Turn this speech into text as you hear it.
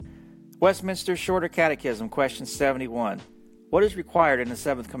Westminster Shorter Catechism, question 71. What is required in the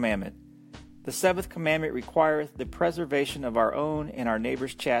seventh commandment? The seventh commandment requireth the preservation of our own and our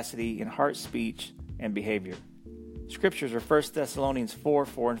neighbor's chastity in heart, speech, and behavior. Scriptures are 1 Thessalonians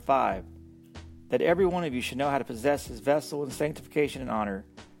 4:4 and 5. That every one of you should know how to possess his vessel in sanctification and honor,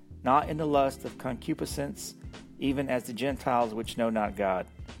 not in the lust of concupiscence, even as the Gentiles which know not God.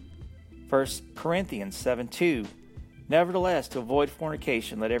 1 Corinthians 7:2. Nevertheless, to avoid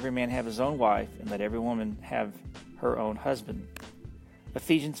fornication, let every man have his own wife, and let every woman have her own husband.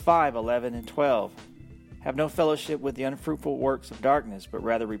 Ephesians 5:11 and 12. Have no fellowship with the unfruitful works of darkness, but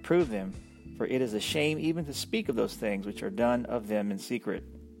rather reprove them, for it is a shame even to speak of those things which are done of them in secret.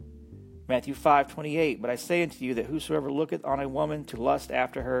 Matthew 5:28. But I say unto you that whosoever looketh on a woman to lust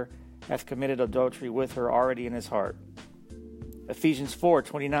after her hath committed adultery with her already in his heart. Ephesians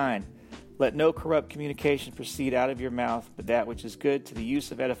 4:29. Let no corrupt communication proceed out of your mouth, but that which is good to the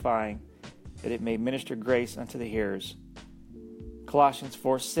use of edifying, that it may minister grace unto the hearers. Colossians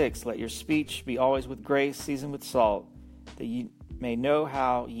 4:6. Let your speech be always with grace, seasoned with salt, that ye may know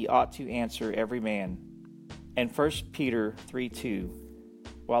how ye ought to answer every man. And 1 Peter 3:2.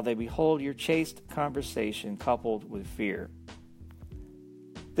 While they behold your chaste conversation coupled with fear.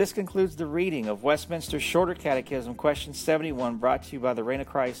 This concludes the reading of Westminster Shorter Catechism, question 71, brought to you by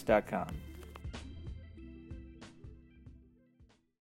thereignofchrist.com.